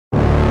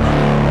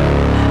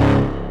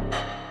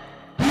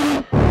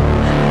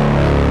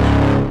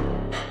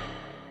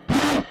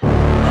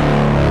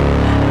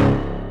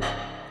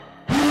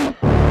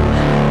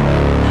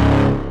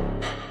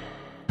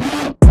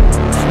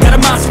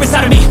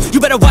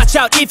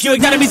watch out if your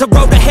enemy's a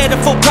road ahead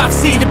of full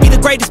prophecy to be the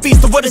greatest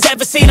beast the world has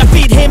ever seen. I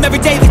feed him every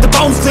day like the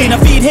bones clean. I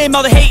feed him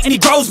all the hate and he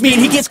grows me,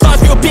 and he gets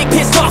claws real big,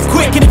 pissed off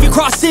quick. And if you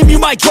cross him, you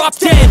might drop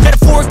dead.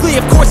 Metaphorically,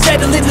 of course,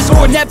 settling the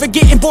score, never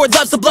getting bored,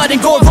 loves the blood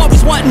and gore,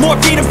 always wanting more,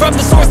 feeding from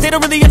the source. They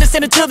don't really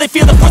understand until they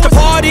feel the force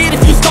departed.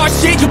 If you start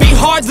shit, you'll be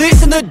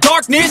heartless in the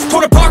darkness,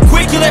 torn apart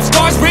quick. You left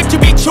scars ripped,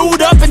 you'll be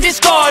chewed up and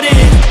discarded.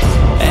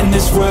 And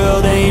this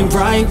world ain't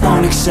right,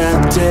 won't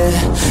accept it.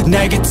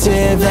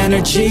 Negative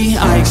energy,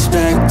 I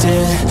expect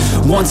it.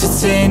 Once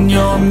it's in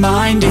your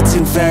mind, it's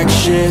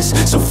infectious.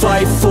 So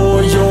fight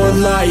for your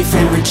life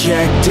and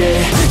reject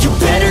it. You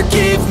better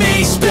give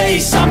me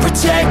space, I'm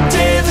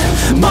protective.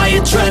 My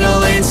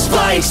adrenaline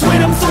spikes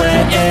when I'm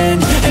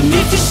threatened. And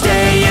if you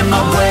stay in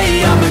my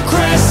way, I'm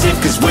aggressive.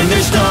 Cause when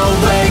there's no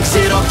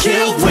exit, I'll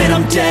kill when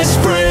I'm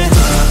desperate.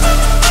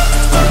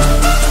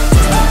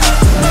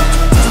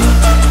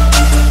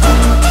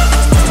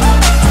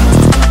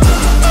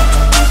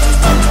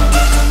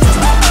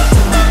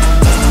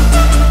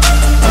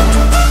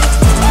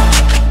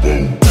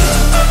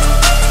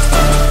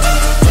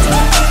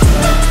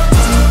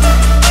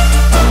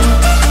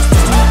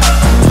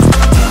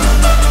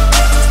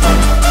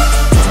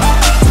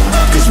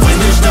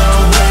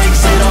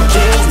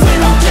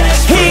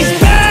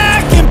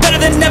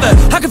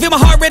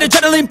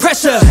 Adrenaline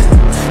pressure,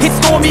 it's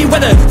stormy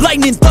weather,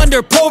 lightning,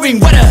 thunder, pouring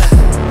weather.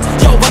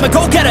 Yo, I'm a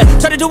go-getter,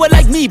 try to do it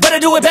like me, but I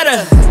do it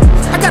better.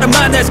 I got a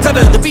mind that's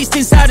clever, the beast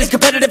inside is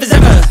competitive as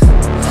ever.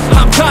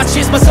 I'm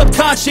conscious, my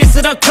subconscious,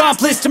 an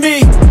accomplice to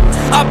me.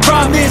 I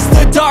promise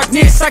the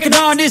darkness, I can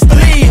honest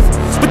believe.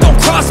 But don't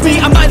cross me,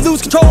 I might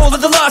lose control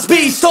of the lost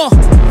beast.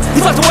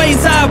 He's locked away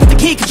inside with the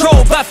key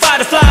controlled by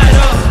fight or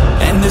flight.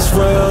 And this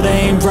world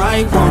ain't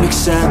right, won't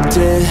accept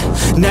it.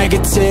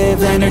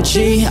 Negative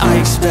energy, I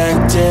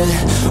expect it.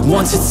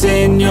 Once it's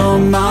in your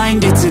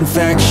mind, it's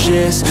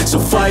infectious. So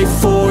fight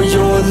for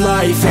your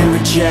life and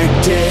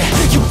reject it.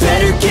 You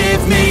better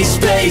give me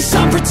space,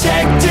 I'm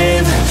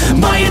protective.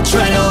 My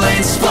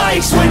adrenaline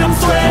spikes when I'm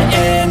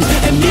threatened.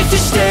 And if you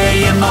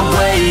stay in my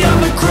way,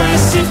 I'm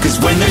aggressive. Cause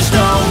when there's no